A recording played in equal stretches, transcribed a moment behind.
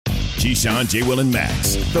Keyshawn, J. Will, and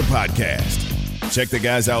Max, the podcast. Check the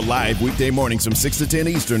guys out live weekday mornings from 6 to 10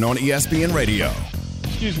 Eastern on ESPN Radio.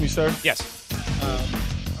 Excuse me, sir. Yes.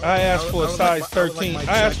 I asked for a size 13. I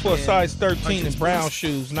asked for a size 13 in brown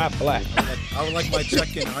shoes, not black. I would like my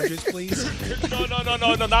check-in hundreds, please. No,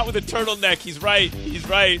 not with the turtleneck. He's right.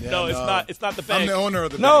 Yeah, no, it's not the bank. I'm the owner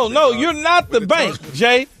of the No, bank. you're not the bank,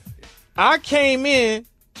 Jay. I came in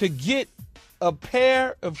to get a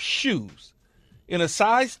pair of shoes in a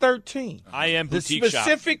size 13. I am the boutique shop.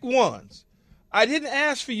 specific ones. I didn't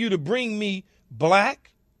ask for you to bring me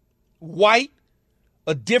black, white,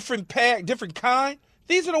 a different pair, different kind.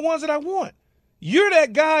 These are the ones that I want. You're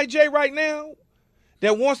that guy, Jay, right now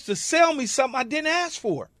that wants to sell me something I didn't ask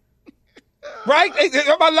for. Right?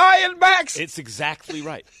 Am I lying, Max? It's exactly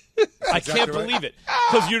right. I can't believe it.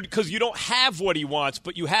 Because you don't have what he wants,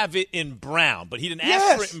 but you have it in brown. But he didn't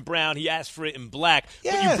ask for it in brown. He asked for it in black.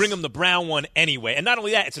 But you bring him the brown one anyway. And not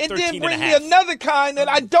only that, it's a 13 and a half. And then bring me another kind that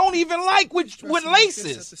I don't even like with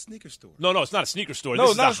laces. It's a sneaker store. No, it's not a sneaker store. No,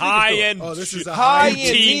 this is not a a sneaker high-end. store. Oh, this is a high-end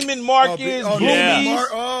boutique. Neiman Marcus,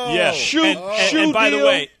 Boomies. Yeah. Shoe and by deal.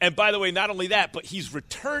 the way, not only that, but he's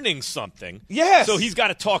returning something. Yes. So he's got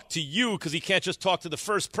to talk to you because he can't just talk to the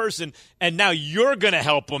first person. And now you're going to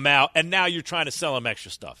help him out. And now you're trying to sell him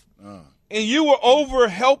extra stuff. And you were over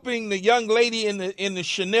helping the young lady in the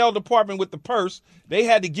Chanel department with the purse. They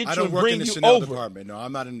had to get I you don't and work bring in the you Chanel over. department. No,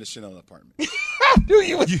 I'm not in the Chanel department. I knew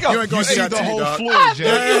you was going. You ain't going to see the that whole dog. floor, Jay.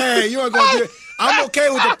 Hey, you ain't going to do it. I'm okay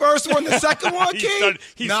with the first one, the second one, Key.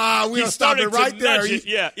 Nah, we don't stop it right there.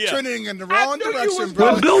 Yeah. Trending in the wrong I knew direction, you was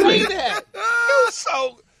bro. going to say that. You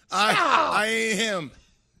so I ain't him.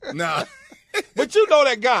 Nah. But you know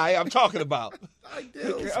that guy I'm talking about. I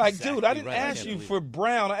do. Like, dude, I didn't ask you for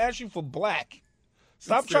brown. I asked you for black.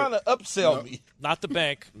 Stop trying to upsell me. Not the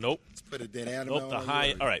bank. Nope. Let's put a dead animal. Nope. The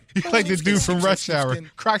high. All right. You like the dude from Rush Hour.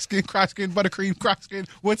 Croc skin, buttercream, croc skin.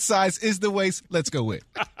 What size is the waist? Let's go with.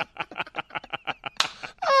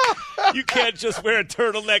 You can't just wear a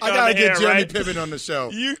turtleneck on the air, I gotta get Jeremy right? Piven on the show.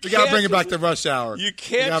 We gotta bring it back to Rush Hour. You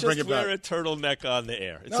can't just wear a turtleneck on the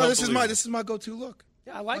air. It's no, this is my go-to look.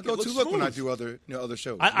 Yeah, I like it. My go-to look when I do other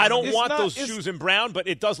shows. I don't want those shoes in brown, but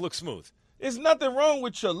it does look smooth. There's nothing wrong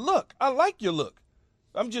with your look. I like your look.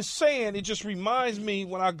 I'm just saying, it just reminds me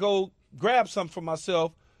when I go grab something for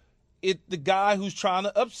myself, the guy who's trying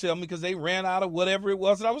to upsell me because they ran out of whatever it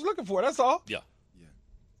was that I was looking for. That's all. Yeah.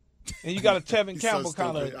 And you got a Tevin Campbell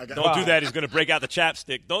kind of. Don't do that. He's going to break out the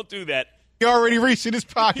chapstick. Don't do that. He already reached in his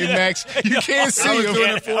pocket, Max. You can't see him.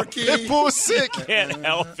 Doing it for Key. That bull sick. Can't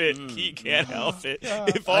help it. Key can't help it.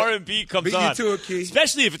 If R&B comes beat you on, to it, Key.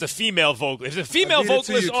 especially if it's a female vocalist. If it's a female beat it to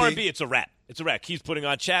vocalist you, R&B, Key. it's a rap. It's a rap. Key's putting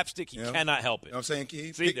on chapstick. He cannot help it. You know what I'm saying,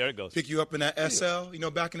 Key? See, there it goes. Pick you up in that SL. You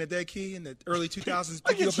know, back in the day, Key, in the early 2000s,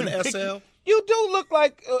 pick you up in the SL. You do look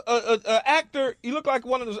like an actor. You look like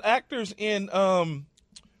one of those actors in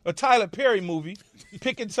a Tyler Perry movie,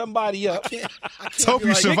 picking somebody up. Let's hope you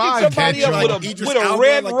Picking survive, somebody up Benjamin. with a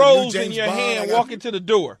red like the new rose in James your Bond. hand, walking to the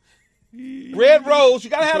door. Red rose. You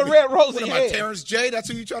got to have a red rose in What your am I, hand. Terrence J? That's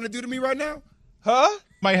who you trying to do to me right now? Huh?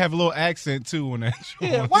 Might have a little accent, too, on that show.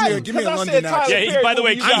 Yeah, why? Give me a Because I London said Tyler accent. Yeah, Perry by the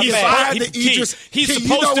way, movie, you got he's mad.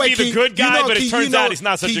 supposed to be the good guy, but it turns out he's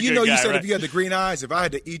not such a good You know, guy. you said right? if you had the green eyes, if I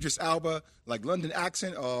had the Idris Elba, like London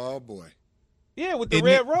accent, oh, boy. Yeah, with the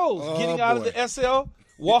red rose. Oh, Getting out of boy. the SL,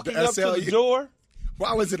 walking The up SL, to the door.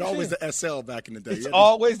 Why was it always the SL back in the day? It's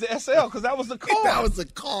always the SL because that was the car. That was the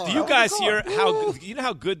car. Do you guys hear you know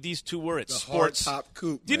how good these two were at the sports? hard top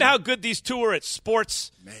coupe, Do you know how good these two were at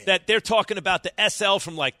sports? That they're talking about the SL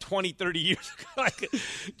from like 20, 30 years ago. Like,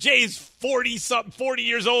 Jay's 40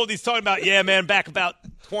 years old. He's talking about, yeah, man, back about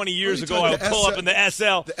 20 years ago, I would pull up in the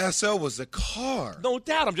SL. The SL was the car. No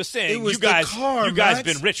doubt. I'm just saying, It was you guys, the car, you guys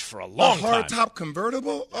Max. been rich for a long a hard time. top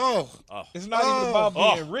convertible? Oh. It's not even about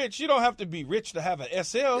being rich. You don't have to be rich to have an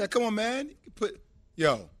SL. Yeah, come on, man.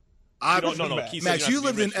 No, Keith said Max, you you have to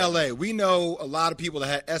lived be in rich. L.A. We know a lot of people that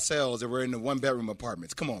had SLs that were in the one-bedroom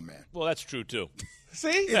apartments. Come on, man. Well, that's true, too. See?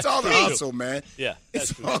 It's all the true. hustle, man. Yeah,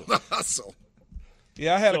 that's It's true. all too. the hustle.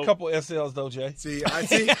 Yeah, I had So- a couple SLs though, Jay. See, I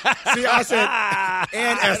said,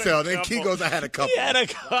 and SL. Then Key goes, I had a couple. He had a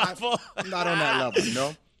couple. I'm not on that level, you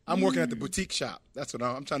know? I'm working at the boutique shop. That's what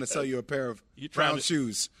I'm trying to sell you a pair of brown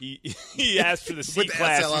shoes. He asked for the C With the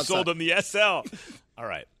class. SL You sold outside. him the SL. All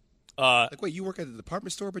right. Like, wait, you work at the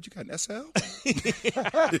department store, but you got an SL?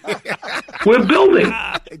 We're building.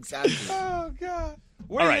 Exactly. Oh God.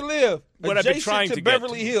 Where All do right. you live? What I've been Adjacent trying to to get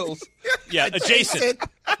Beverly to. Hills. Yeah, adjacent.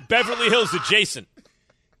 Beverly Hills adjacent.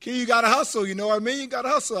 Key, you got to hustle. You know what I mean? You got to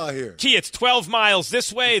hustle out here. Key, it's 12 miles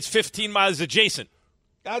this way. It's 15 miles adjacent.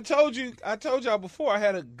 I told y'all before. I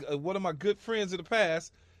had one of my good friends in the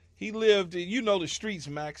past. He lived, you know the streets,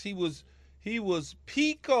 Max. He was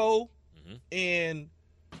Pico and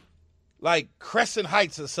like Crescent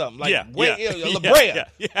Heights or something. Like La Brea.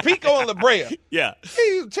 Yeah. Pico and La Brea. Yeah.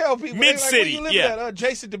 You tell people Mid-city. Where you live at,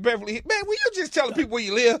 adjacent to Beverly Hills. Man, will you just telling people where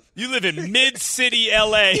you live? You live in mid-city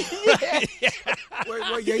LA.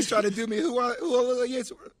 What Yates trying to do me? Who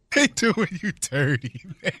Yates? They doing you dirty,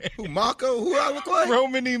 man. Who, Malco? Who I look like?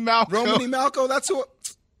 Romany Malco. That's who.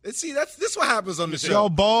 See, this what happens on the show. Y'all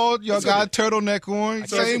bald. Y'all got a turtleneck on.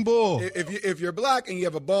 Same bull. If you're black and you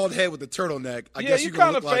have a bald head with a turtleneck, I guess you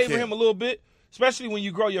kind of favor him a little bit, especially when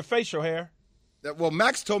you grow your facial hair. Well,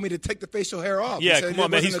 Max told me to take the facial hair off. Yeah, come on,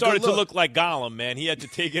 man. He started to look like Gollum, man. He had to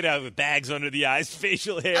take it out with bags under the eyes,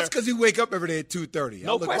 facial hair. That's because you wake up every day at 2:30.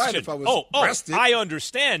 No question. Right if I was rested. I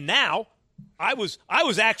understand now. I was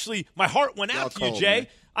actually, my heart went out to you, Jay. Man.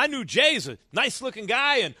 I knew Jay's a nice-looking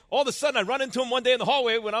guy, and all of a sudden I run into him one day in the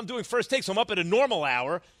hallway when I'm doing First Take, so I'm up at a normal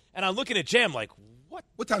hour, and I'm looking at Jay. I'm like, what?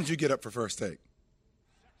 What time did you get up for First Take?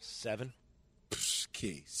 7.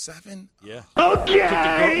 Key. 7? Yeah.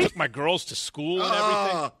 Okay. Took my girls to school and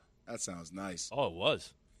everything. That sounds nice. Oh, it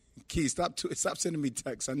was. Key, stop sending me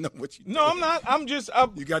texts. I know what you do. No, I'm not.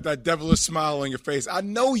 You got that devilish smile on your face. I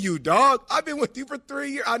know you, dog. I've been with you for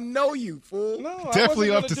 3 years. I know you, fool. No,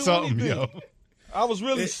 definitely up to something, yo. I was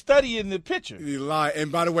really studying the picture. You lie.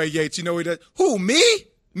 And by the way, Yates, you know he does. Who, me?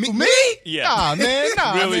 Me? Yeah. Nah, man.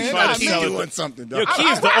 Really trying to sell doing something, dog.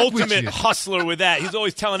 Key's the ultimate hustler with that. He's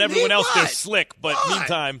always telling everyone else they're slick, but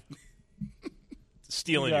meantime,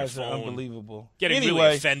 stealing your phone. Are unbelievable. Getting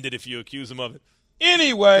really offended if you accuse him of it.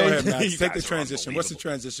 Anyway. Go ahead, Max. Take the transition. What's the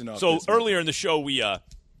transition off? So earlier in the show,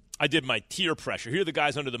 I did my tier pressure. Here are the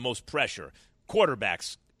guys under the most pressure.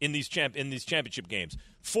 Quarterbacks in these championship games.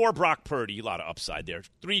 4 Brock Purdy, a lot of upside there.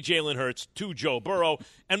 3 Jalen Hurts, 2 Joe Burrow,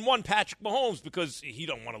 and 1 Patrick Mahomes because he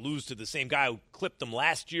don't want to lose to the same guy who clipped him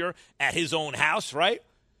last year at his own house, right?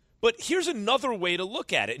 But here's another way to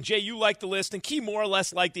look at it. And, Jay, you like the list, and Key more or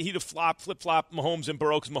less liked it. He'd have flip-flop Mahomes and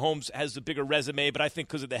Burrow because Mahomes has the bigger resume, but I think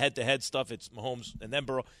because of the head-to-head stuff, it's Mahomes and then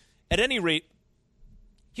Burrow. At any rate,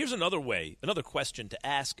 here's another question to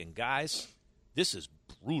ask, and, guys, this is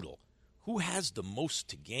brutal. Who has the most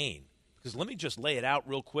to gain? Because let me just lay it out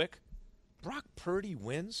real quick. Brock Purdy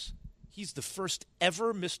wins. He's the first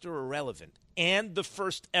ever Mr. Irrelevant and the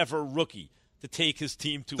first ever rookie to take his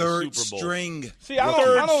team to a Super Bowl. String. See, I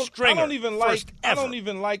don't even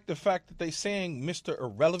like the fact that they saying Mr.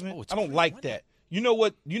 Irrelevant. I don't like that. You know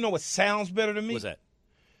what sounds better to me? What's that?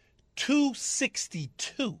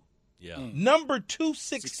 262. Yeah. Number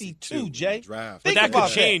 262, Jay. Draft. But that could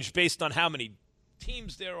change based on how many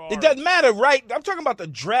teams there are. It doesn't matter, right? I'm talking about the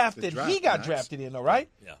draft that he got Max. drafted in, all right?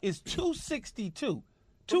 Yeah. Is 262.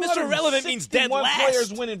 Mr. Irrelevant means dead last.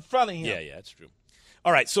 Players went in front of him. Yeah, that's true.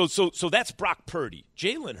 All right, so that's Brock Purdy.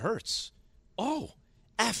 Jalen Hurts.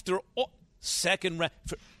 After all, second round.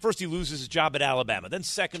 First he loses his job at Alabama, then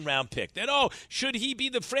second round pick. Then, should he be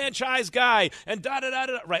the franchise guy? And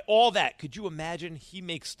da-da-da-da-da. Right, all that. Could you imagine he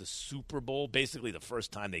makes the Super Bowl, basically the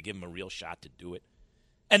first time they give him a real shot to do it?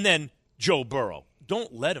 And then Joe Burrow.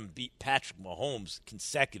 Don't let him beat Patrick Mahomes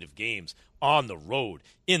consecutive games on the road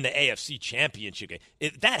in the AFC Championship game.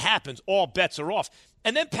 If that happens, all bets are off.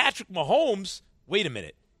 And then Patrick Mahomes, wait a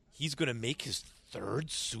minute, he's going to make his 3rd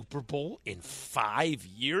Super Bowl in 5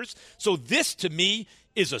 years? So this, to me,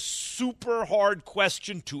 is a super hard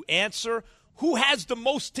question to answer. Who has the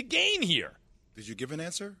most to gain here? Did you give an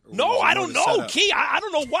answer? No, I don't know, Key. I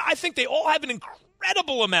don't know why. I think they all have an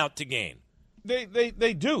incredible amount to gain.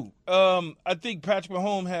 They do. I think Patrick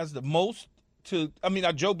Mahomes has the most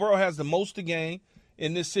Joe Burrow has the most to gain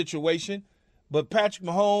in this situation, but Patrick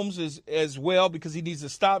Mahomes is as well because he needs to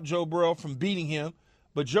stop Joe Burrow from beating him.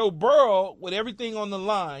 But Joe Burrow, with everything on the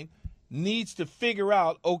line, needs to figure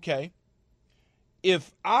out, okay,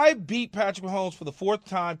 if I beat Patrick Mahomes for the 4th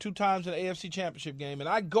time, 2 times in the AFC Championship game, and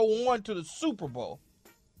I go on to the Super Bowl,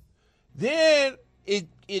 then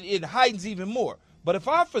it heightens even more. But if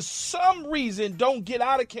I, for some reason, don't get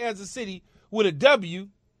out of Kansas City with a W,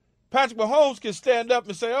 Patrick Mahomes can stand up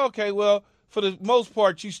and say, okay, well, for the most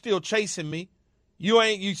part, you still chasing me.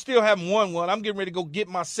 You still haven't won one. I'm getting ready to go get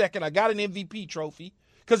my 2nd. I got an MVP trophy.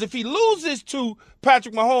 Because if he loses to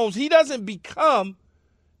Patrick Mahomes, he doesn't become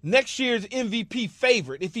next year's MVP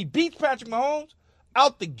favorite. If he beats Patrick Mahomes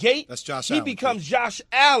out the gate, he becomes Josh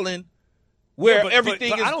Allen, where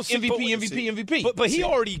everything is MVP. But he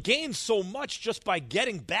already gained so much just by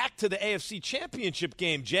getting back to the AFC Championship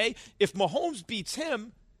game, Jay. If Mahomes beats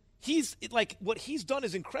him, he's like what he's done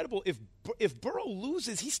is incredible. If Burrow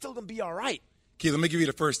loses, he's still going to be all right. Key, let me give you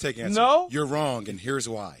the first take answer. No. You're wrong, and here's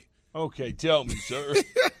why. Okay, tell me, sir.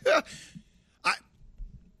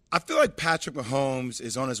 I feel like Patrick Mahomes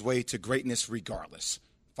is on his way to greatness regardless.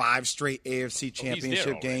 5 straight AFC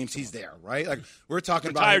championship games. He's there, right? Like we're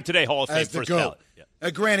talking about retired today, Hall of Fame first ballot. Yeah.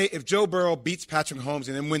 Granted, if Joe Burrow beats Patrick Mahomes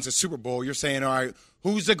and then wins a Super Bowl, you're saying, all right,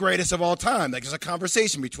 who's the greatest of all time? Like there's a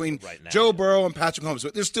conversation between Joe Burrow and Patrick Mahomes,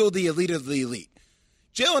 but they're still the elite of the elite.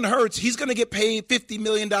 Jalen Hurts, he's going to get paid $50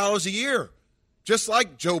 million a year, just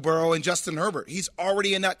like Joe Burrow and Justin Herbert. He's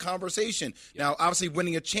already in that conversation. Now, obviously,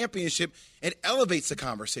 winning a championship, it elevates the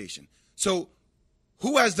conversation. So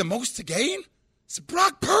who has the most to gain? It's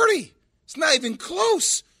Brock Purdy. It's not even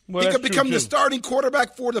close. Well, he could become the starting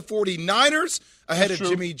quarterback for the 49ers, ahead of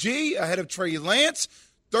Jimmy G, ahead of Trey Lance,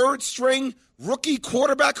 third-string rookie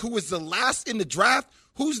quarterback who was the last in the draft,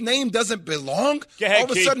 whose name doesn't belong. All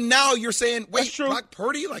of a sudden now you're saying, wait, Brock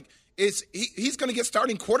Purdy, like, he's going to get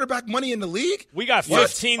starting quarterback money in the league? We got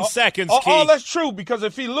 15 seconds, Key. Oh, that's true, because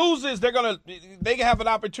if he loses, they can have an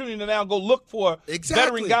opportunity to now go look for a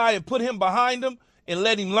veteran guy and put him behind him and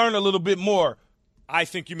let him learn a little bit more. I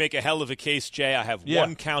think you make a hell of a case, Jay. I have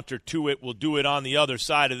one counter to it. We'll do it on the other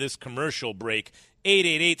side of this commercial break.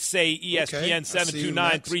 888-SAY-ESPN,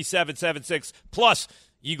 729-3776. Plus,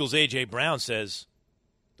 Eagles' A.J. Brown says,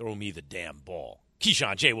 throw me the damn ball.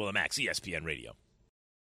 Keyshawn, J. Will and Max, ESPN Radio.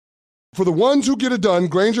 For the ones who get it done,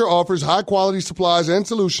 Grainger offers high-quality supplies and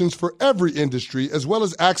solutions for every industry, as well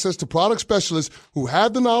as access to product specialists who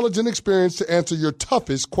have the knowledge and experience to answer your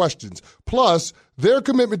toughest questions. Plus, their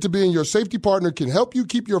commitment to being your safety partner can help you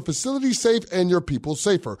keep your facility safe and your people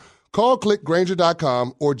safer. Call, click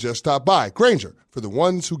Grainger.com, or just stop by. Grainger, for the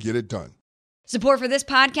ones who get it done. Support for this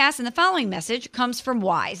podcast and the following message comes from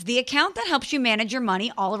Wise, the account that helps you manage your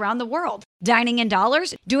money all around the world. Dining in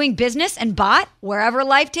dollars, doing business and bot, wherever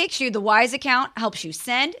life takes you, the Wise account helps you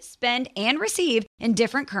send, spend, and receive in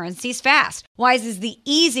different currencies fast. Wise is the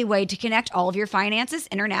easy way to connect all of your finances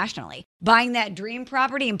internationally. Buying that dream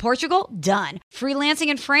property in Portugal? Done. Freelancing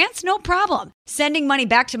in France? No problem. Sending money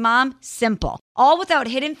back to mom? Simple. All without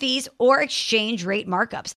hidden fees or exchange rate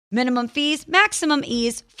markups. Minimum fees, maximum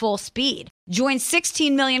ease, full speed. Join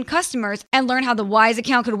 16 million customers and learn how the Wise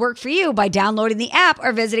account could work for you by downloading the app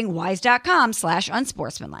or visiting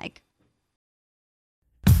wise.com/unsportsmanlike.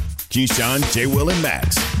 Keyshawn, J. Will, and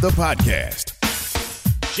Max, the podcast.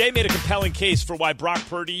 Jay made a compelling case for why Brock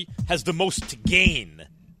Purdy has the most to gain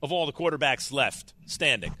of all the quarterbacks left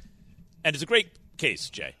standing. And it's a great case,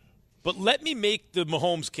 Jay. But let me make the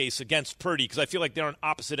Mahomes case against Purdy, because I feel like they're on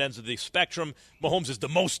opposite ends of the spectrum. Mahomes is the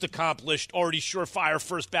most accomplished, already surefire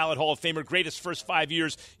first ballot Hall of Famer, greatest first 5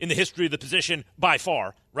 years in the history of the position by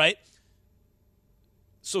far, right?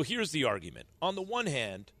 So here's the argument. On the one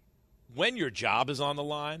hand, when your job is on the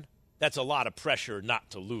line, that's a lot of pressure not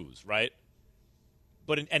to lose, right?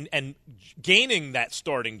 But and gaining that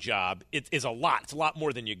starting job is a lot. It's a lot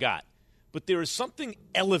more than you got. But there is something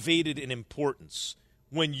elevated in importance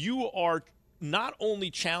when you are not only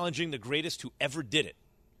challenging the greatest who ever did it,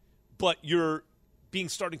 but you're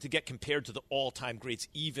starting to get compared to the all-time greats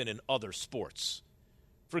even in other sports.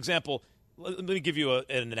 For example, let me give you an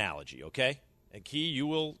analogy, okay? And Key, you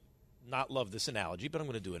will not love this analogy, but I'm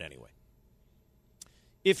going to do it anyway.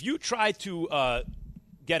 If you try to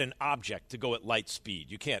get an object to go at light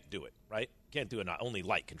speed, you can't do it, right? Can't do it. Only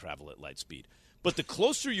light can travel at light speed. But the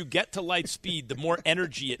closer you get to light speed, the more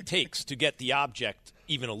energy it takes to get the object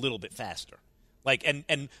even a little bit faster. Like,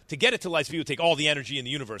 and to get it to light speed would take all the energy in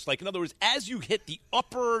the universe. Like, in other words, as you hit the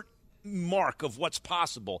upper mark of what's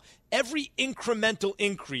possible, every incremental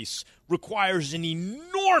increase requires an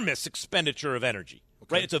enormous expenditure of energy,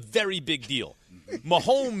 right? It's a very big deal.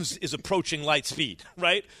 Mahomes is approaching light speed,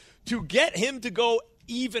 right? To get him to go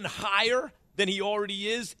even higher than he already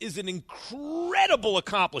is an incredible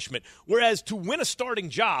accomplishment. Whereas to win a starting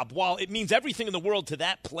job, while it means everything in the world to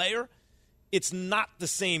that player, it's not the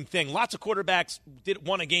same thing. Lots of quarterbacks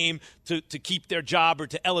won a game to keep their job or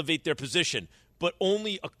to elevate their position, but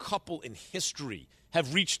only a couple in history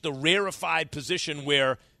have reached the rarefied position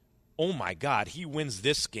where, oh my God, he wins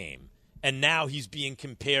this game, and now he's being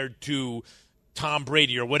compared to Tom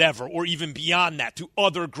Brady or whatever, or even beyond that, to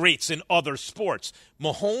other greats in other sports.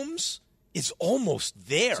 Mahomes is almost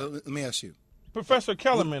there. So let me ask you. Professor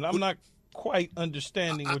Kellerman, I'm not quite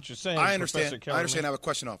understanding what you're saying, I understand. Professor Kellerman. I understand. I have a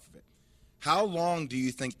question off of it. How long do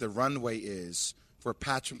you think the runway is for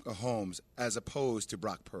Patrick Mahomes as opposed to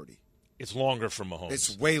Brock Purdy? It's longer for Mahomes.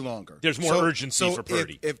 It's way longer. There's more urgency for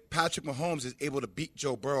Purdy. If Patrick Mahomes is able to beat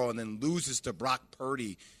Joe Burrow and then loses to Brock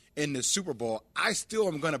Purdy in the Super Bowl, I still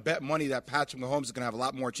am going to bet money that Patrick Mahomes is going to have a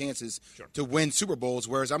lot more chances to win Super Bowls,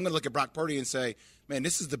 whereas I'm going to look at Brock Purdy and say, man,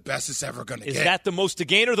 this is the best it's ever going to get. Is that the most to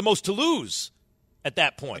gain or the most to lose at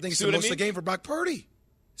that point? I think it's the most to gain for Brock Purdy.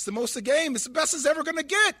 It's the most a game. It's the best it's ever going to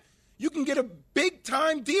get. You can get a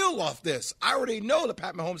big-time deal off this. I already know that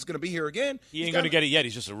Pat Mahomes is going to be here again. He ain't going to get it yet.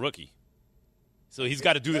 He's just a rookie. So he's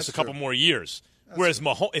got to do this a couple more years. Whereas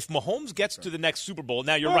if Mahomes gets to the next Super Bowl,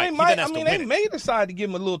 now you're right. They may decide to give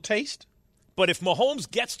him a little taste. But if Mahomes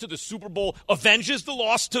gets to the Super Bowl, avenges the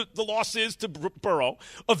losses to Burrow,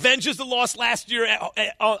 avenges the loss last year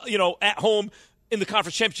at home in the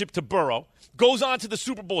conference championship to Burrow, goes on to the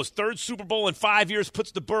Super Bowl, his third Super Bowl in 5 years,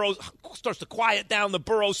 starts to quiet down the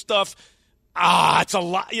Burrow stuff. It's a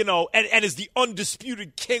lot, and is the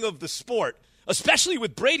undisputed king of the sport, especially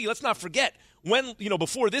with Brady. Let's not forget. When,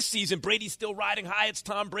 before this season, Brady's still riding high. It's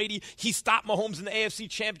Tom Brady. He stopped Mahomes in the AFC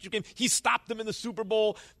Championship game. He stopped them in the Super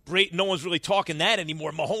Bowl. No one's really talking that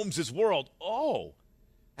anymore. Mahomes' world. Oh,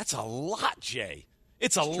 that's a lot, Jay.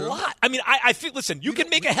 It's a lot. I mean, I think, listen, you can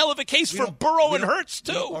make a hell of a case for Burrow and Hurts,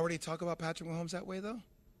 too. We don't already talk about Patrick Mahomes that way, though?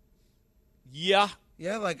 Yeah.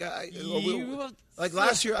 Yeah, like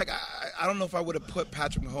last year, I don't know if I would have put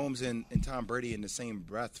Patrick Mahomes and Tom Brady in the same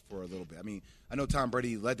breath for a little bit. I mean, I know Tom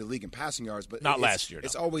Brady led the league in passing yards, but not last year.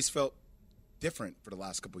 It's always felt different for the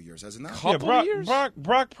last couple of years, has it not?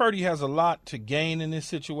 Brock Purdy has a lot to gain in this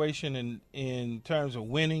situation in terms of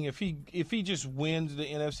winning. If he just wins the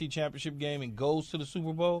NFC Championship game and goes to the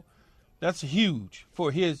Super Bowl, that's huge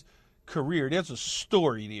for his career. There's a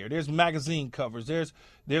story there. There's magazine covers.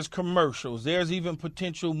 There's commercials. There's even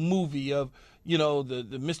potential movie of, the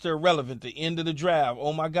Mr. Irrelevant, the end of the draft.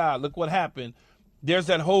 Oh my God, look what happened. There's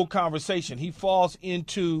that whole conversation. He falls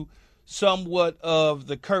into somewhat of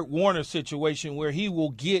the Kurt Warner situation where he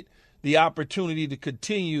will get the opportunity to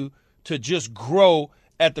continue to just grow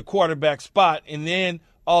at the quarterback spot. And then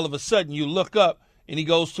all of a sudden you look up and he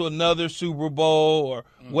goes to another Super Bowl or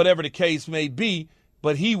whatever the case may be.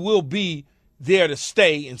 But he will be there to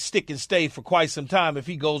stay and stick and stay for quite some time if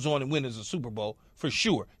he goes on and wins a Super Bowl, for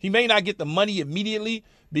sure. He may not get the money immediately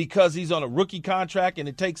because he's on a rookie contract and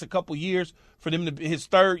it takes a couple years for them to his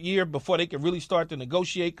third year before they can really start to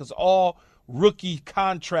negotiate, because all rookie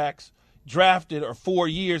contracts drafted are 4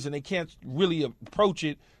 years and they can't really approach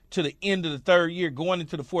it to the end of the third year, going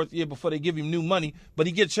into the fourth year before they give him new money. But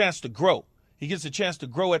he gets a chance to grow. He gets a chance to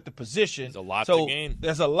grow at the position. There's a lot to gain.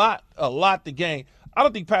 There's a lot to gain. I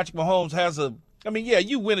don't think Patrick Mahomes has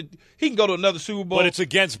you win it. He can go to another Super Bowl. But it's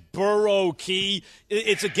against Burrow, Key.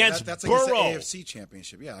 It's against Burrow. That's the AFC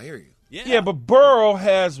Championship. Yeah, I hear you. Yeah, but Burrow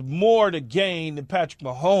has more to gain than Patrick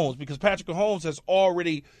Mahomes because Patrick Mahomes has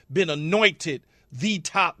already been anointed the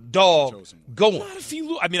top dog going. Not if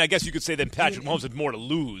he I mean, I guess you could say that Patrick Mahomes had more to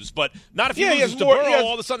lose, but not if he loses to Burrow,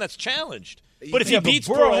 all of a sudden that's challenged. But if he beats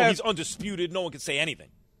Burrow, he's undisputed. No one can say anything.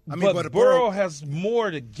 But Burrow has more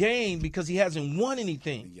to gain because he hasn't won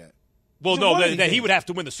anything yet. Well, no, that he would have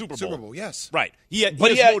to win the Super Bowl. Super Bowl, yes, right. He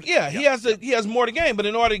has more to gain. But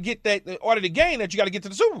in order to get that, in order to gain that, you got to get to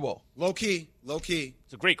the Super Bowl. Low key.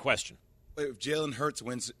 It's a great question. If Jalen Hurts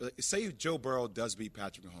wins, say Joe Burrow does beat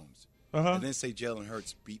Patrick Mahomes, and then say Jalen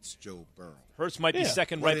Hurts beats Joe Burrow. Hurts might be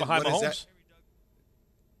second, right behind Mahomes.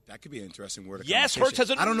 That could be an interesting word. Yes, Hurts has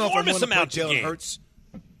an enormous amount to gain. Jalen Hurts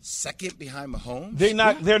second behind Mahomes. They're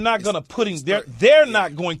not going to put him. They're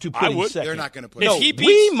not going to put him second. They're not going to put him. No,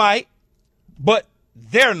 we might, but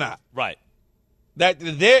they're not. Right.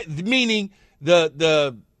 Meaning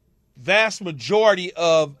the vast majority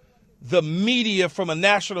of the media from a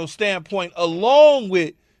national standpoint, along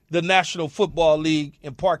with the National Football League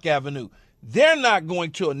and Park Avenue, they're not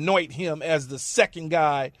going to anoint him as the second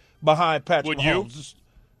guy behind Patrick Mahomes. You?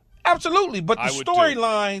 Absolutely, but the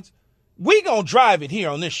storylines, we gonna drive it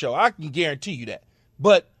here on this show. I can guarantee you that.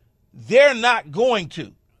 But they're not going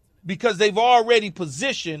to, because they've already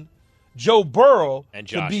positioned Joe Burrow and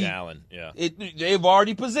Josh Allen. Yeah, they've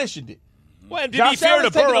already positioned it. Well, and to Josh be fair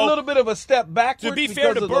Allen's to Burrow, taking a little bit of a step backwards. To be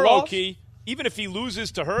fair to Burrow, Key, even if he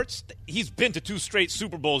loses to Hurts, he's been to 2 straight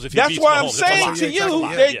Super Bowls. If he beats why Mahomes. I'm saying to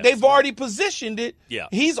you, they've already positioned it. Yeah,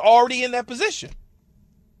 he's already in that position.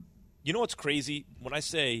 You know what's crazy? When I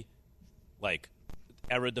say, like,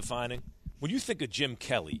 era-defining, when you think of Jim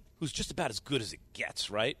Kelly, who's just about as good as it gets,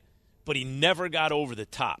 right? But he never got over the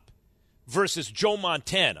top, versus Joe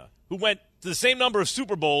Montana, who went to the same number of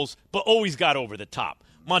Super Bowls but always got over the top.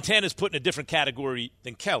 Montana's put in a different category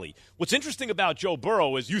than Kelly. What's interesting about Joe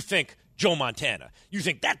Burrow is you think Joe Montana. You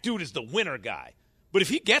think that dude is the winner guy. But if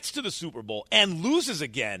he gets to the Super Bowl and loses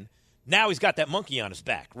again, now he's got that monkey on his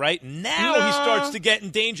back, right? Now he starts to get in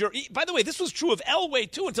danger. By the way, this was true of Elway,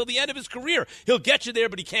 too, until the end of his career. He'll get you there,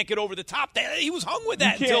 but he can't get over the top. He was hung with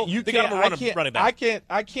that until they got him running back.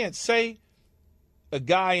 I can't say a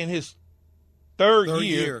guy in his third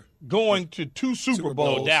year going to 2 Super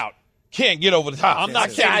Bowls no doubt. can't get over the top. I'm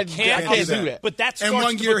not saying I can't do that. But that's and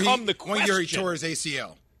starts to become the question. 1 year he tore his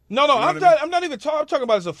ACL. No, I'm not even talking. I'm talking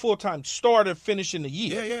about as a full-time starter finishing the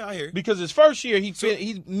year. Yeah, I hear you. Because his first year, he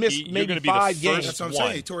missed maybe 5 games. That's what I'm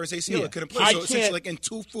saying. He tore his ACL. He couldn't play. So essentially, like in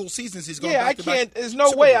 2 full seasons, he's going back to back. I can't. There's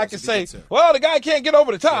no way I can say, well, the guy can't get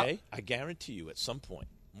over the top. Okay, I guarantee you at some point,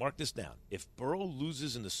 mark this down, if Burrow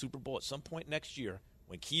loses in the Super Bowl at some point next year,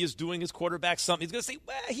 when Key is doing his quarterback something, he's going to say,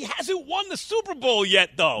 well, he hasn't won the Super Bowl yet,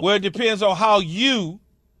 though. Well, it depends on how you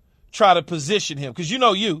try to position him. Because you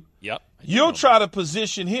know you. Yep. You'll try to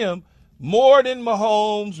position him more than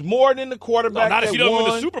Mahomes, more than the quarterback. No, not if you don't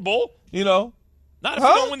win the Super Bowl. You know? Not if you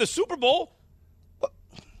don't win the Super Bowl.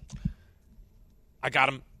 I got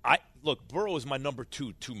him. Look, Burrow is my number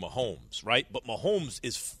 2 to Mahomes, right? But Mahomes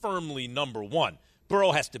is firmly number 1.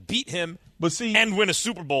 Burrow has to beat him and win a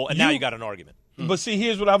Super Bowl, and now you got an argument. But see,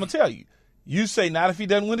 here's what I'm going to tell you. You say not if he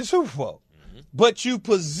doesn't win the Super Bowl. Mm-hmm. But you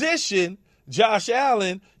position Josh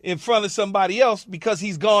Allen in front of somebody else because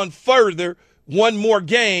he's gone further, one more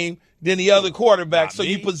game than the other quarterback. So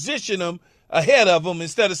you position him ahead of him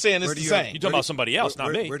instead of saying it's the same. You're talking about somebody else,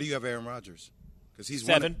 not me. Where do you have Aaron Rodgers? Because he's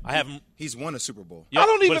 7. I have him. He's won a Super Bowl. I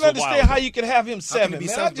don't even understand how you can have him 7. But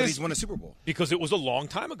he's won a Super Bowl. Because it was a long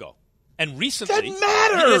time ago. And recently, doesn't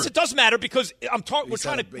matter. Yes, it does matter because we're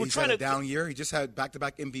trying a down year. He just had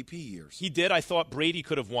back-to-back MVP years. He did. I thought Brady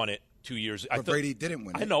could have won it 2 years. But Brady didn't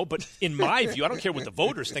win it. I know, but in my view, I don't care what the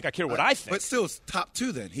voters think. I care what I think. But still, it's top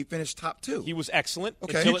 2. Then he finished top 2. He was excellent.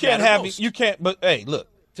 Okay, you can't have him. You can't. But hey, look,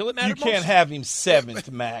 till it mattered you can't have him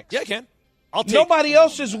 7th, Max. Yeah, I can. I'll take. Nobody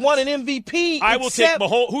else has won an MVP. I will take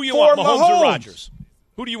Mahomes. Who you want, Mahomes or Rodgers?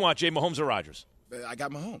 Who do you want, Jay? Mahomes or Rodgers? I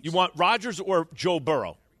got Mahomes. You want Rodgers or Joe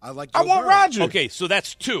Burrow? I want Rodgers. Okay, so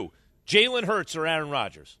that's 2. Jalen Hurts or Aaron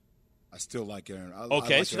Rodgers? I still like Aaron.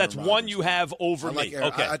 Okay, so that's one you have over me.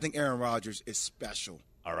 Okay, I think Aaron Rodgers is special.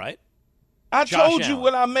 All right. I told you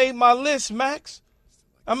when I made my list, Max.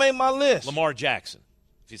 I made my list. Lamar Jackson,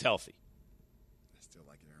 if he's healthy. I still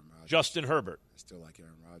like Aaron Rodgers. Justin Herbert. I still like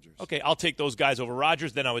Aaron Rodgers. Okay, I'll take those guys over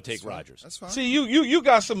Rodgers. Then I would take Rodgers. That's fine. See, you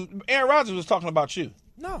got some. Aaron Rodgers was talking about you.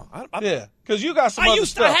 No, yeah, because you got some other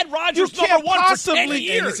stuff. I had Rodgers number 1 for 10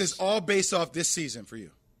 years. And this is all based off this season for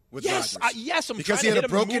you with Rodgers. Yes, I'm because trying he to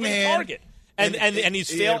had a hit broken a hand. Target. And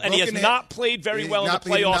he's failed, and he has not played very well in the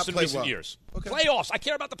playoffs in recent years. Okay. Playoffs. I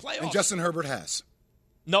care about the playoffs. And Justin Herbert has.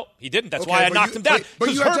 No, he didn't. That's why I knocked him down.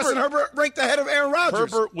 But you had Justin Herbert ranked ahead of Aaron Rodgers.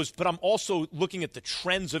 Herbert was, but I'm also looking at the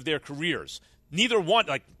trends of their careers. Neither one,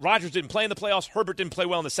 like Rodgers didn't play in the playoffs. Herbert didn't play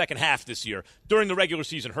well in the second half this year. During the regular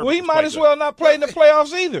season, Herbert he might as well not play in the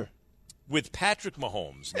playoffs either. With Patrick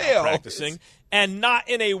Mahomes now practicing and not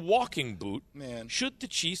in a walking boot, should the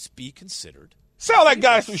Chiefs be considered? Sell that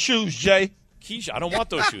guy some shoes, Jay. Keyshawn, I don't want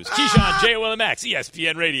those shoes. Keyshawn, J-O-L and Max,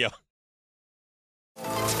 ESPN Radio.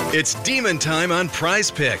 It's Demon Time on Prize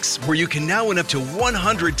Picks, where you can now win up to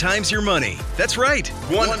 100 times your money. That's right,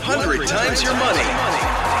 100 times your money.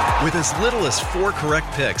 With as little as 4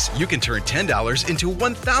 correct picks, you can turn $10 into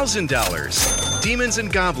 $1,000. Demons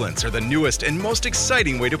and Goblins are the newest and most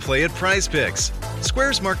exciting way to play at Prize Picks.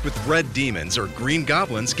 Squares marked with red demons or green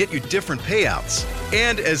goblins get you different payouts.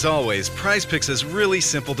 And as always, Prize Picks is really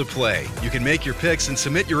simple to play. You can make your picks and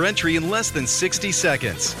submit your entry in less than 60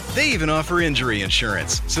 seconds. They even offer injury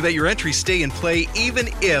insurance, so that your entries stay in play even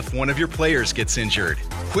if one of your players gets injured.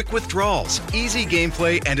 Quick withdrawals, easy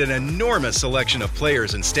gameplay, and an enormous selection of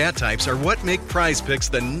players and stat types are what make Prize Picks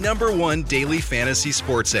the #1 daily fantasy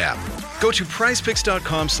sports app. Go to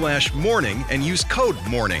prizepicks.com/morning and use code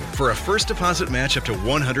MORNING for a first deposit match up to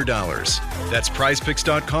 $100. That's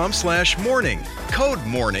prizepicks.com/morning. Code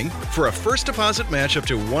MORNING for a first deposit match up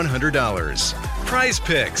to $100. Prize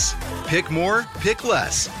Picks. Pick more, pick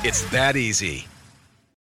less. It's that easy.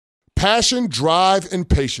 Passion, drive, and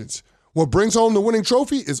patience. What brings home the winning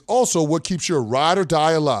trophy is also what keeps your ride or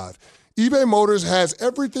die alive. eBay Motors has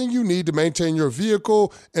everything you need to maintain your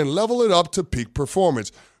vehicle and level it up to peak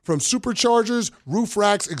performance. From superchargers, roof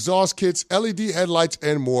racks, exhaust kits, LED headlights,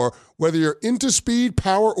 and more, whether you're into speed,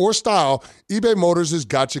 power, or style, eBay Motors has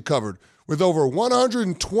got you covered. With over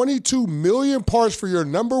 122 million parts for your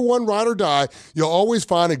 #1 ride or die, you'll always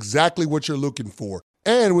find exactly what you're looking for.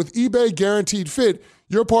 And with eBay Guaranteed Fit,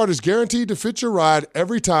 your part is guaranteed to fit your ride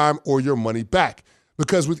every time or your money back.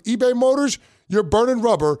 Because with eBay Motors, you're burning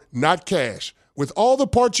rubber, not cash. With all the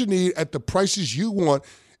parts you need at the prices you want,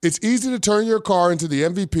 it's easy to turn your car into the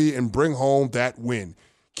MVP and bring home that win.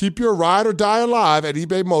 Keep your ride or die alive at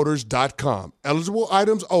ebaymotors.com. Eligible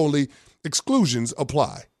items only. Exclusions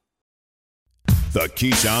apply. The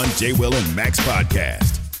Keyshawn, J. Will, and Max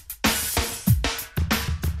podcast.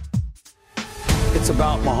 It's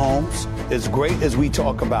about Mahomes. as great as we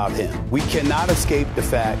talk about him, we cannot escape the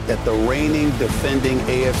fact that the reigning, defending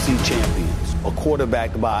AFC champions are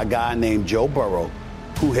quarterbacked by a guy named Joe Burrow,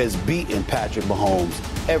 who has beaten Patrick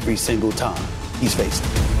Mahomes every single time he's faced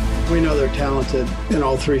him. We know they're talented in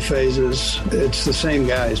all three phases. It's the same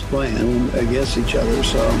guys playing against each other,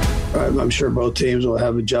 so I'm sure both teams will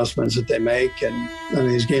have adjustments that they make. And I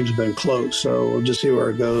mean, these games have been close, so we'll just see where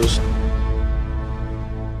it goes.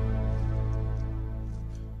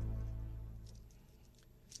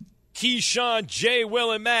 Keyshawn, J.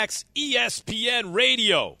 Will, and Max, ESPN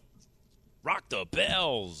Radio. Rock the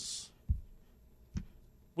bells.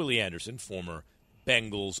 Willie Anderson, former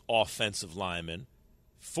Bengals offensive lineman,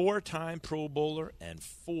 4-time Pro Bowler and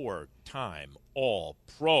 4-time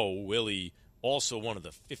All-Pro. Willie, also one of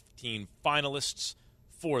the 15 finalists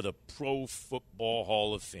for the Pro Football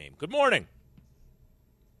Hall of Fame. Good morning.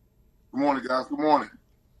 Good morning, guys. Good morning.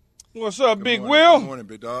 What's up, Good Big morning. Will? Good morning,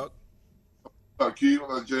 big dog. Key,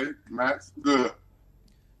 Jay, Max, good.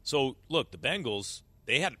 So, look, the Bengals,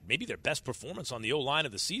 they had maybe their best performance on the O-line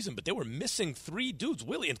of the season, but they were missing 3 dudes,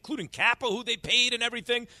 Willie, including Kappa, who they paid and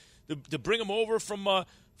everything to bring him over from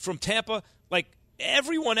Tampa. Like,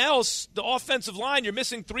 everyone else, the offensive line, you're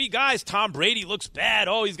missing 3 guys. Tom Brady looks bad.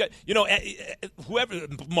 Oh, he's got, whoever,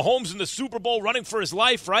 Mahomes in the Super Bowl running for his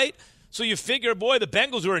life, right? So you figure, boy, the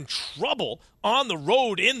Bengals are in trouble on the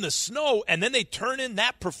road in the snow, and then they turn in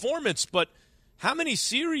that performance. But how many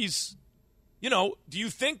series, do you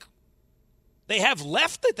think they have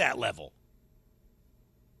left at that level?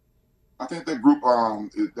 I think that group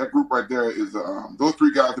right there is those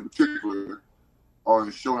 3 guys in particular are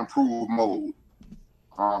in show improve mode.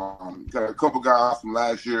 Got a couple guys from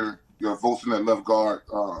last year. You got Volson at left guard,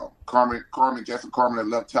 Jackson Carman at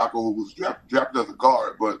left tackle, who was drafted as a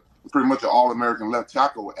guard, but was pretty much an All-American left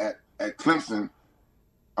tackle at Clemson.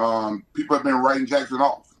 People have been writing Jackson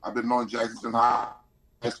off. I've been knowing Jackson since high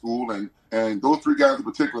school, and those 3 guys in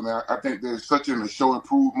particular, man, I think they're such in a show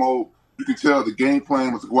improve mode. You can tell the game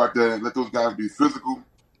plan was to go out there and let those guys be physical.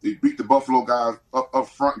 They beat the Buffalo guys up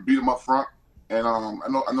front and beat them up front. And I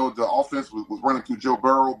know the offense was running through Joe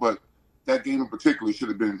Burrow, but that game in particular should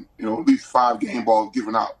have been, at least 5 game balls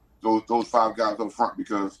given out, those 5 guys up front,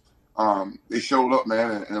 because they showed up,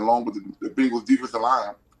 man, and along with the Bengals defensive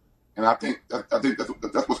line. And I think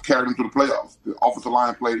that's what's carried them to the playoffs. The offensive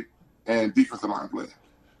line play and defensive line play.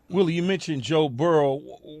 Willie, you mentioned Joe Burrow.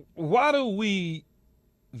 Why do we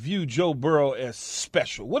view Joe Burrow as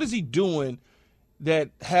special? What is he doing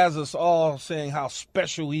that has us all saying how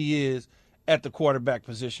special he is at the quarterback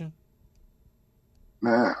position?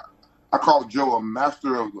 Man, I call Joe a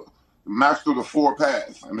master of the 4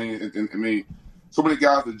 pass. I mean, so many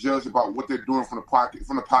guys are judged about what they're doing from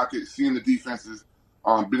the pocket, seeing the defenses,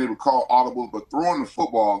 being able to call audibles, but throwing the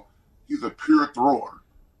football, he's a pure thrower.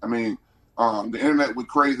 I mean, the internet went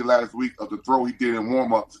crazy last week of the throw he did in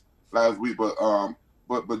warm-ups last week,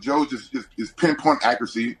 but Joe just pinpoint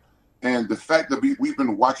accuracy, and the fact that we've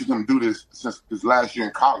been watching him do this since his last year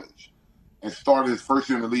in college, and started his first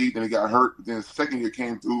year in the league, then he got hurt, then his second year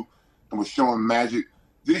came through and was showing magic.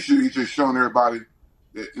 This year he's just showing everybody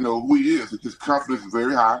that, who he is. His confidence is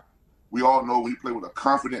very high. We all know when you play with a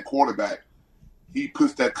confident quarterback, he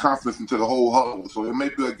puts that confidence into the whole huddle. So there may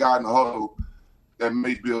be a guy in the huddle that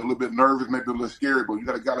may be a little bit nervous, maybe a little scary, but you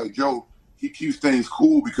got a guy like Joe, he keeps things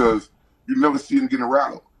cool because you never see him getting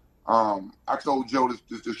rattled. I told Joe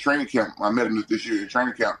this training camp, I met him this year in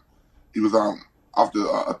training camp. He was off the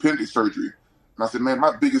appendix surgery. And I said, man,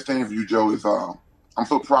 my biggest thing for you, Joe, is I'm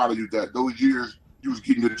so proud of you that those years you was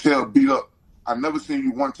getting your tail beat up. I've never seen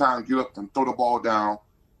you one time get up and throw the ball down,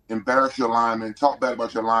 embarrass your lineman, talk bad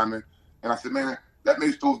about your lineman. And I said, man, that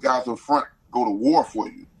makes those guys up front go to war for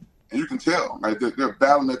you. And you can tell, like, they're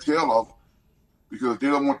battling their tail off because they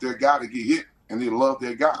don't want their guy to get hit, and they love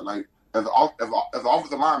their guy. Like, as an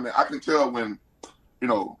offensive lineman, I can tell when, an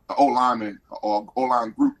O-lineman or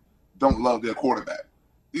O-line group don't love their quarterback.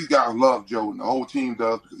 These guys love Joe, and the whole team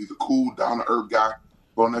does because he's a cool, down-to-earth guy.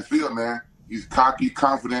 But on that field, man, he's cocky,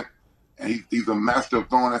 confident, and he's a master of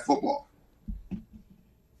throwing that football.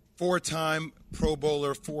 4-time Pro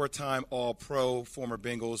Bowler, 4-time All-Pro, former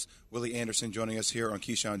Bengals, Willie Anderson joining us here on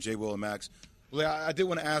Keyshawn, J. Will, and Max. Willie, I did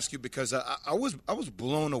want to ask you because I was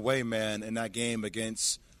blown away, man, in that game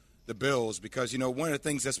against the Bills because, one of the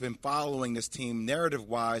things that's been following this team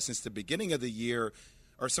narrative-wise since the beginning of the year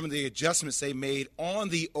are some of the adjustments they made on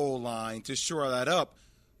the O-line to shore that up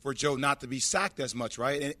for Joe not to be sacked as much,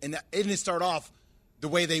 right? And it didn't start off the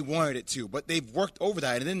way they wanted it to, but they've worked over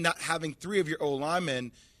that. And then not having 3 of your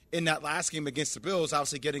O-linemen in that last game against the Bills,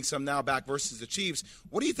 obviously getting some now back versus the Chiefs.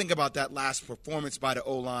 What do you think about that last performance by the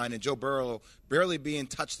O-line and Joe Burrow barely being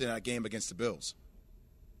touched in that game against the Bills?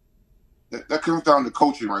 That comes down to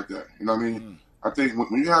coaching right there. You know what I mean? I think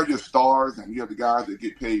when you have your stars and you have the guys that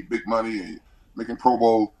get paid big money and making Pro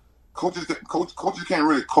Bowl, coaches can't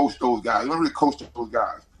really coach those guys. They don't really coach those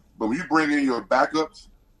guys. But when you bring in your backups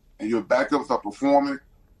and your backups are performing,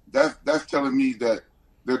 that's telling me that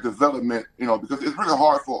their development, because it's really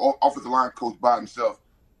hard for an offensive line coach by himself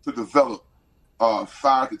to develop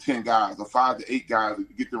 5 to 10 guys or 5 to 8 guys to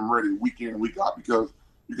get them ready week in and week out, because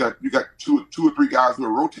you got two or three guys who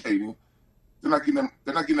are rotating. They're not getting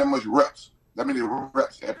that much reps. That many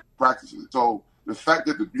reps at practices. So the fact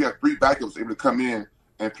that you have 3 backups able to come in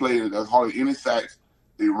and play, there's hardly any sacks,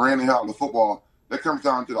 they ran the hell out of the football, that comes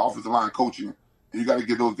down to the offensive line coaching. And you got to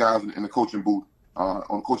get those guys in the coaching booth, on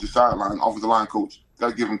the coach's sideline, offensive line coach. Got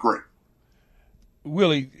to give them credit.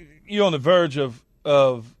 Willie, you're on the verge of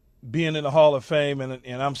being in the Hall of Fame,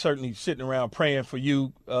 and I'm certainly sitting around praying for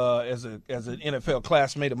you as an NFL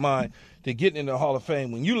classmate of mine to get in the Hall of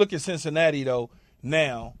Fame. When you look at Cincinnati, though,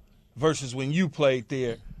 now versus when you played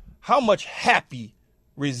there, how much happy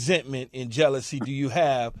resentment and jealousy do you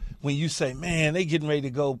have when you say, man, they getting ready to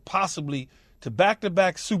go possibly to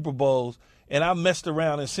back-to-back Super Bowls, and I messed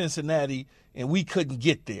around in Cincinnati and we couldn't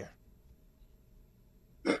get there?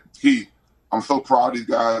 Key, I'm so proud of these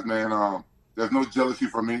guys, man. There's no jealousy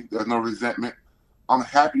for me. There's no resentment. I'm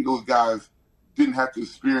happy those guys didn't have to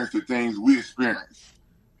experience the things we experienced.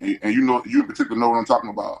 And you in particular know what I'm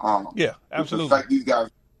talking about. Yeah, absolutely. The fact these guys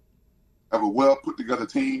have a well put together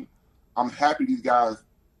team. I'm happy these guys,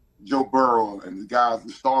 Joe Burrow and the guys,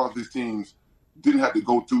 the stars of these teams, didn't have to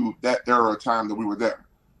go through that era of time that we were there.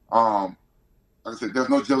 Like I said, there's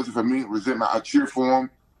no jealousy for me, resentment. I cheer for them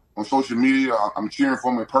on social media. I'm cheering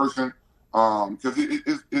for them in person because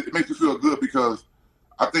it makes you feel good, because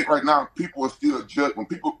I think right now people are still judged. When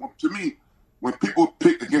people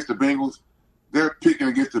pick against the Bengals, they're picking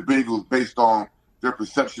against the Bengals based on their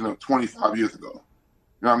perception of 25 years ago.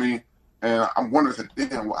 You know what I mean? And I'm wondering,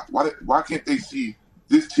 damn, why can't they see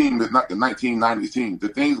this team is not the 1990s team? The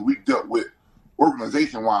things we dealt with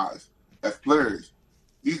organization-wise as players,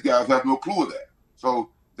 these guys have no clue of that. So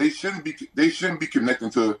they shouldn't be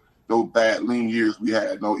connecting to those bad, lean years we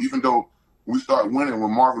had. No, even though we started winning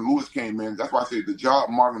when Marvin Lewis came in, that's why I say the job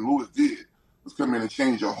Marvin Lewis did was come in and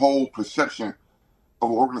change the whole perception of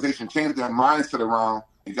an organization, changed their mindset around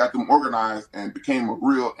and got them organized and became a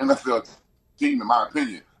real NFL team, in my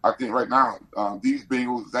opinion. I think right now, these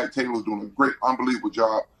Bengals, Zach Taylor's doing a great, unbelievable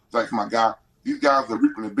job. Zach's my guy. These guys are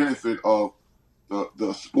reaping the benefit of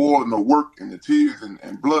the spoil and the work and the tears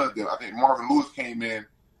and blood that I think Marvin Lewis came in and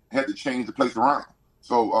had to change the place around.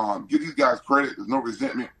 So give these guys credit. There's no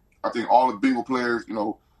resentment. I think all the Bengal players,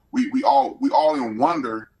 we all in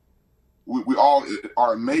wonder. We all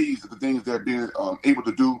are amazed at the things they're being able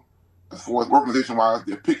to do as far as organization-wise.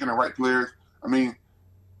 They're picking the right players. I mean,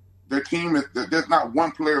 their team there's not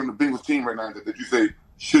one player in the Bengals team right now that you say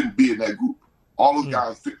shouldn't be in that group. All those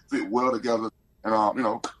guys fit well together,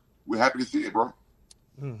 and we're happy to see it, bro.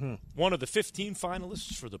 Mm-hmm. One of the 15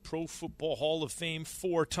 finalists for the Pro Football Hall of Fame,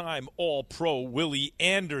 4-time All-Pro Willie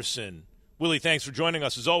Anderson. Willie, thanks for joining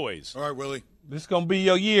us as always. All right, Willie. This is gonna be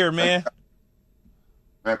your year, man.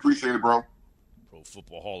 I appreciate it, bro. Pro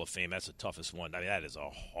Football Hall of Fame, that's the toughest one. I mean, that is a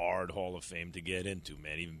hard Hall of Fame to get into,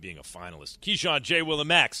 man, even being a finalist. Keyshawn, J. Will, and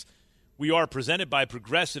Max, we are presented by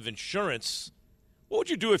Progressive Insurance. What would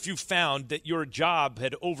you do if you found that your job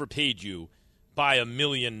had overpaid you by $1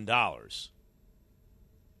 million? Is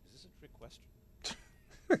this a trick question?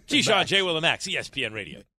 Keyshawn, J. Will, and Max, ESPN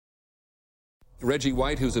Radio. Reggie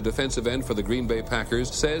White, who's a defensive end for the Green Bay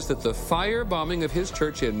Packers, says that the firebombing of his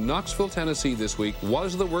church in Knoxville, Tennessee this week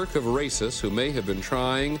was the work of racists who may have been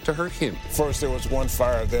trying to hurt him. First there was one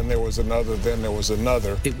fire, then there was another, then there was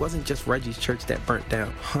another. It wasn't just Reggie's church that burnt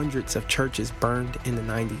down. Hundreds of churches burned in the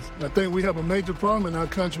 90s. I think we have a major problem in our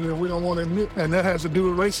country that we don't want to admit, and that has to do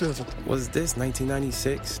with racism. Was this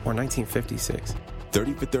 1996 or 1956?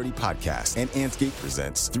 30 for 30 podcast and Anscape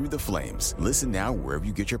presents Through the Flames. Listen now wherever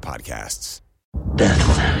you get your podcasts.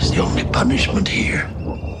 Death is the only punishment here.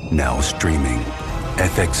 Now streaming,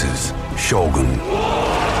 FX's Shogun.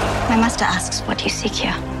 My master asks, what do you seek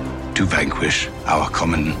here? To vanquish our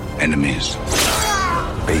common enemies.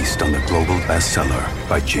 Based on the global bestseller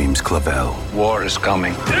by James Clavell. War is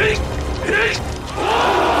coming. The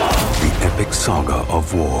epic saga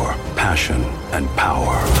of war, passion, and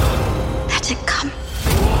power. Let it come.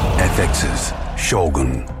 FX's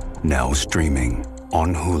Shogun. Now streaming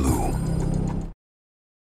on Hulu.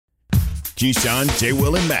 Keyshawn, J.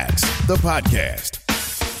 Will, and Max, the podcast.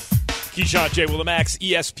 Keyshawn, J. Willimax,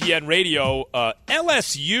 ESPN Radio.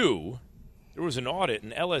 LSU, there was an audit,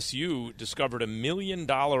 and LSU discovered $1 million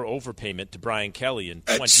overpayment to Brian Kelly in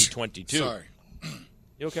 2022. Sorry.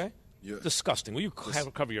 You okay? Disgusting. Will you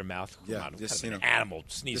cover your mouth? Yeah, just, an animal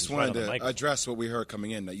sneezes. Just wanted to address what we heard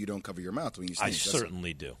coming in, that you don't cover your mouth when you sneeze. I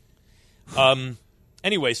certainly do.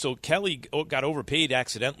 Anyway, so Kelly got overpaid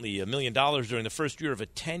accidentally $1 million during the first year of a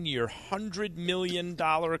 10-year, $100 million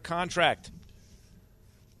contract.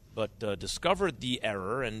 But discovered the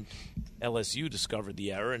error, and LSU discovered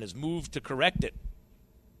the error and has moved to correct it.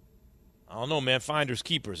 I don't know, man. Finders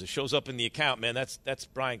keepers. It shows up in the account, man. That's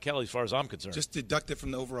Brian Kelly, as far as I'm concerned. Just deduct it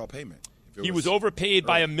from the overall payment. He was overpaid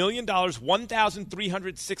by $1 million,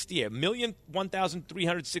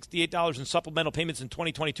 $1,368 in supplemental payments in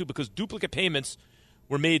 2022 because duplicate payments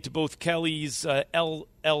were made to both Kelly's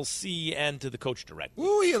LLC and to the coach directly.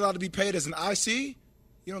 Ooh, he allowed to be paid as an IC?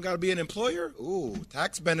 You don't got to be an employer? Ooh,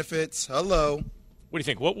 tax benefits. Hello. What do you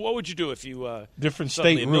think? What would you do if you different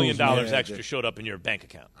suddenly state $1 million rules, extra showed up in your bank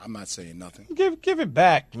account? I'm not saying nothing. Give it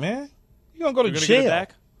back, man. You're gonna go to jail. Give it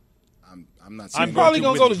back? I'm not saying. I'm probably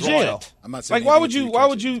gonna go to jail. I'm not saying. Like, why would you?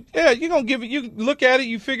 Yeah, you're gonna give it. You look at it,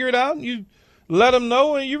 you figure it out, and you let them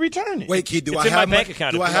know, and you return it. Wait, Keith, do It's I in have my bank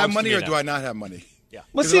account. Do It I have belongs to money me or now. do I not have money? Yeah.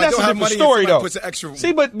 Well, see, that's a different story, though.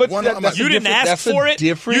 See, but you didn't ask for it.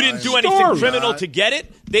 You didn't do anything story. criminal to get it.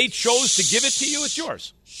 They chose to give it to you. It's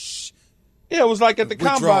yours. Yeah, it was like at the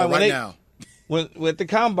combine right now. When at the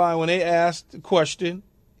combine when they asked the question,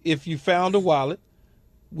 if you found a wallet,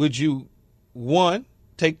 would you 1,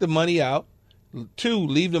 take the money out, 2,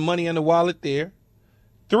 leave the money in the wallet there,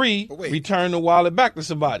 3, return the wallet back to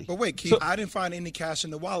somebody? But wait, Keith, I didn't find any cash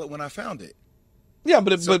in the wallet when I found it. Yeah,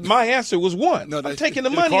 but my answer was 1. I'm taking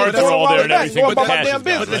the money cards and throwing are all the there wallet and back, everything, going but about my cash damn is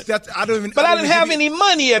gone, business. right? I don't even. But I didn't have any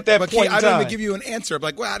money at that point Keith, in time. I don't even give you an answer.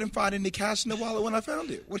 Like, well, I didn't find any cash in the wallet when I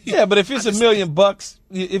found it. Yeah, but if it's $1 million,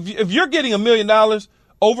 if you're getting $1 million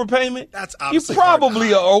overpayment, that's you obviously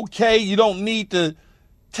probably are okay. You don't need to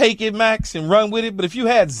take it, Max, and run with it. But if you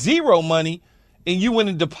had zero money and you went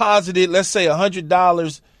and deposited, let's say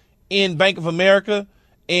 $100 in Bank of America,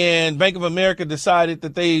 and Bank of America decided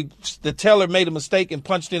that the teller made a mistake and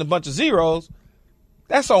punched in a bunch of zeros,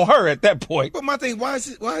 that's on her at that point. But my thing, why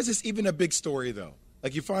is this even a big story though?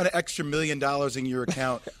 Like, you find an extra $1 million in your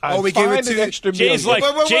account. We gave it to extra million. Jay's like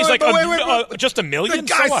just $1 million. The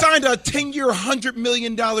guy signed a 10-year, $100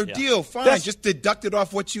 million deal. Fine, just deduct it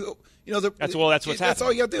off what you know. That's what's happening. That's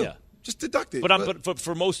all you got to do. Yeah. Just deduct it. But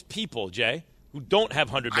for most people, Jay, who don't have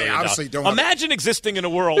 $100 million, I obviously don't. Imagine existing in a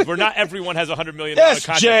world where not everyone has $100 million yes,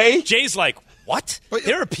 contract. Jay. Jay's like, what?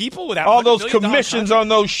 There are people without all those $100 million commissions on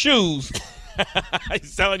those shoes.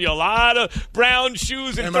 He's selling you a lot of brown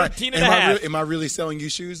shoes and 13 and a half. Am I really selling you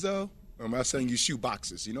shoes, though? Or am I selling you shoe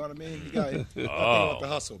boxes? You know what I mean? You got the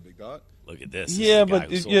hustle, big dog. Look at this. Yeah, but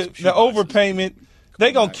the overpayment,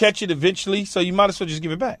 they're going to catch it eventually, so you might as well just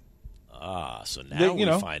give it back. So now we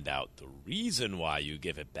find out the reason why you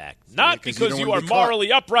give it back. Not because you are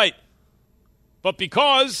morally upright, but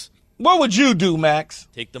because... What would you do, Max?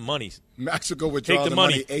 Take the money. Max will go withdraw the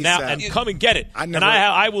money ASAP. now and come and get it.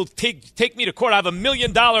 I will take me to court. I have $1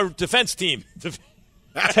 million defense team.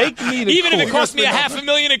 Take me to Even court. if it cost me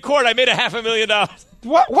 $500,000 in court, I made $500,000.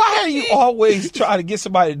 Why are you always trying to get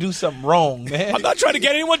somebody to do something wrong, man? I'm not trying to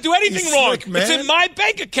get anyone to do anything wrong. Slick, man. It's in my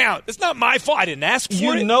bank account. It's not my fault. I didn't ask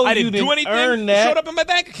for it. I didn't do anything. Earn that. It showed up in my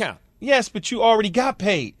bank account. Yes, but you already got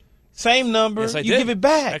paid. Same number. Yes, I you did. give it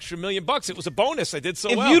back. Extra $1 million. It was a bonus. I did so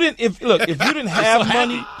if well. You didn't, if you didn't have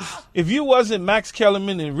money, if you wasn't Max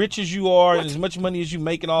Kellerman and rich as you are and as much money as you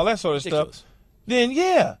make and all that sort of stuff, then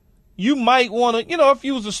yeah, you might want to. If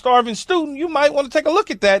you was a starving student, you might want to take a look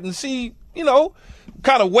at that and see,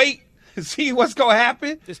 kind of wait. See what's gonna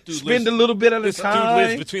happen. Spend a little bit of the time. This dude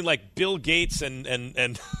lives between like Bill Gates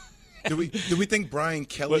and. Do we think Brian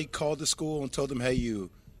Kelly called the school and told them, "Hey, you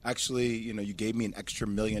actually, you gave me an extra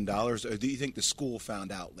 $1 million," or do you think the school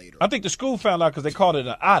found out later? I think the school found out because they called it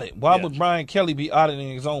an audit. Why would Brian Kelly be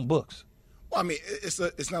auditing his own books? Well, I mean,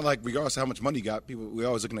 it's not like regardless of how much money you got, we're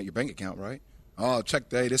always looking at your bank account, right? Oh, check,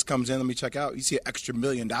 hey, this comes in. Let me check out. You see an extra $1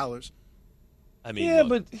 million. I mean, yeah,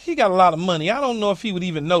 but he got a lot of money. I don't know if he would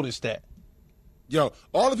even notice that. Yo,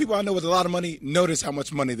 all the people I know with a lot of money notice how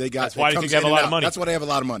much money they got. That's why do you think they have a lot of money? That's why they have a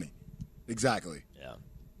lot of money. Exactly. Yeah.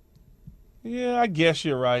 Yeah, I guess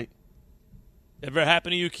you're right. Ever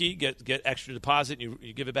happened to you, Key? Get extra deposit and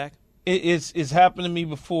you give it back? It's happened to me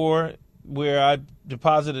before where I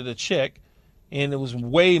deposited a check and there was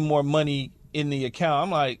way more money in the account. I'm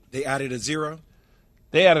like, they added a zero?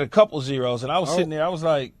 They added a couple zeros, and I was sitting there. I was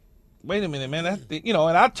like, wait a minute, man.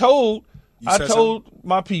 And I told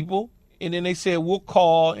my people, and then they said, we'll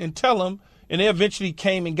call and tell them. And they eventually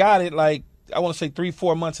came and got it, like, I want to say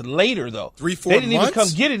 3-4 months later, though. 3-4 months? They didn't even come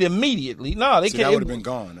get it immediately. No, they that would have been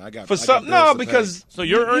gone. Because so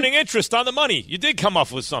you're earning interest on the money. You did come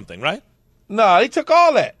up with something, right? No, they took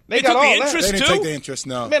all that. They got took all the interest They didn't too? take the interest,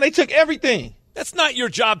 no. Man, they took everything. That's not your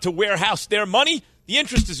job to warehouse their money. The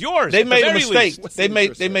interest is yours. They at the made a very mistake.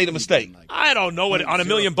 least. They made a mistake. I don't know what on $1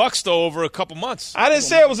 million though over a couple months. I didn't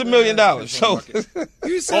say it was $1 million. So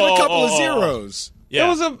You said a couple of zeros. It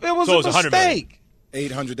was a mistake.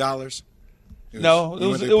 $800. No, it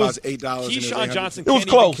was $8. Keyshawn Johnson It was can't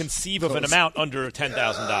close. even conceive of an amount under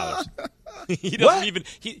 $10,000. He doesn't even.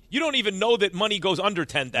 You don't even know that money goes under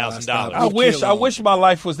 $10,000. I wish my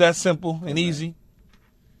life was that simple and easy.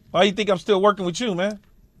 Why do you think I'm still working with you, man?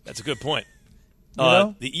 That's a good point. You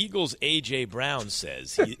know? The Eagles' A.J. Brown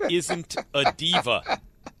says he isn't a diva.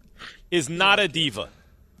 Is not a diva.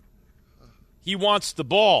 He wants the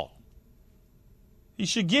ball. He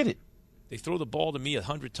should get it. They throw the ball to me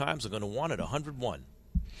 100 times. I'm going to want it 101,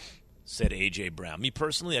 said A.J. Brown. Me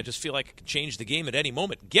personally, I just feel like I can change the game at any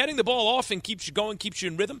moment. Getting the ball off and keeps you going, keeps you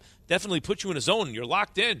in rhythm, definitely puts you in a zone and you're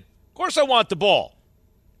locked in. Of course I want the ball.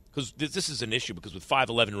 Because this is an issue because with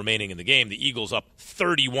 5:11 remaining in the game, the Eagles up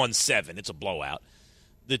 31-7. It's a blowout.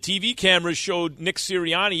 The TV cameras showed Nick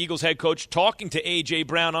Sirianni, Eagles head coach, talking to A.J.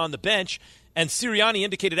 Brown on the bench, and Sirianni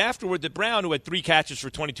indicated afterward that Brown, who had 3 catches for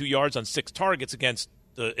 22 yards on 6 targets against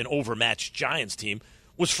an overmatched Giants team,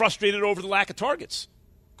 was frustrated over the lack of targets.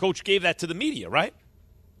 Coach gave that to the media, right?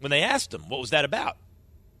 When they asked him, what was that about?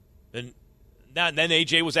 And then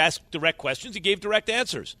A.J. was asked direct questions. He gave direct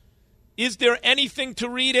answers. Is there anything to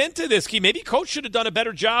read into this, Key? Maybe Coach should have done a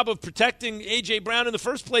better job of protecting A.J. Brown in the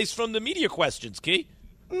first place from the media questions, Key.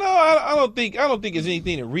 No, I don't think there's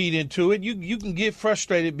anything to read into it. You can get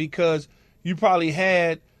frustrated because you probably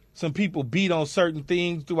had some people beat on certain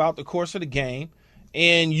things throughout the course of the game,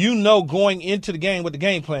 and you know going into the game what the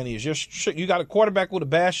game plan is. You got a quarterback with a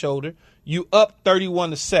bad shoulder. You up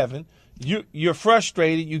 31-7. You're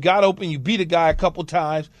frustrated. You got open. You beat a guy a couple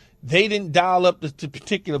times. They didn't dial up the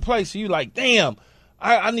particular play, so you're like, damn,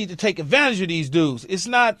 I need to take advantage of these dudes. It's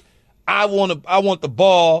not I want the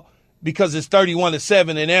ball because it's 31-7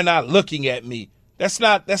 and they're not looking at me. That's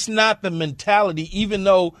not the mentality, even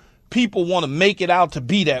though people want to make it out to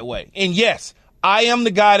be that way. And yes, I am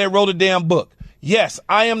the guy that wrote a damn book. Yes,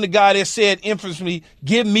 I am the guy that said infamously,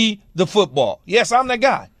 give me the football. Yes, I'm that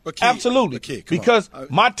guy. Absolutely. Because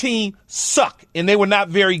my team sucked, and they were not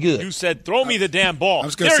very good. You said, throw me the damn ball.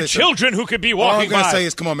 There are children who could be walking by. All I'm going to say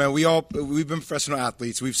is, come on, man. We've been professional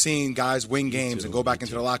athletes. We've seen guys win games and go back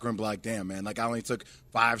into the locker room and be like, damn, man, like I only took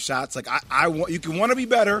 5 shots. Like you can want to be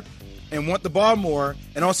better and want the ball more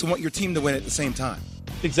and also want your team to win at the same time.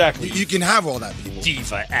 Exactly. You can have all that, people.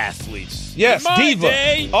 Diva athletes. Yes,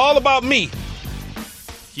 diva. All about me.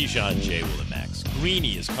 Keyshawn, J. Will, and Max.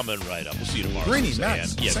 Greeny is coming right up. We'll see you tomorrow. Greeny,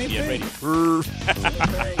 Max. ESPN Radio.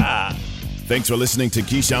 Thanks for listening to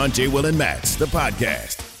Keyshawn, J. Will, and Max, the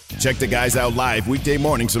podcast. Check the guys out live weekday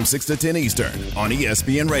mornings from 6 to 10 Eastern on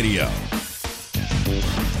ESPN Radio.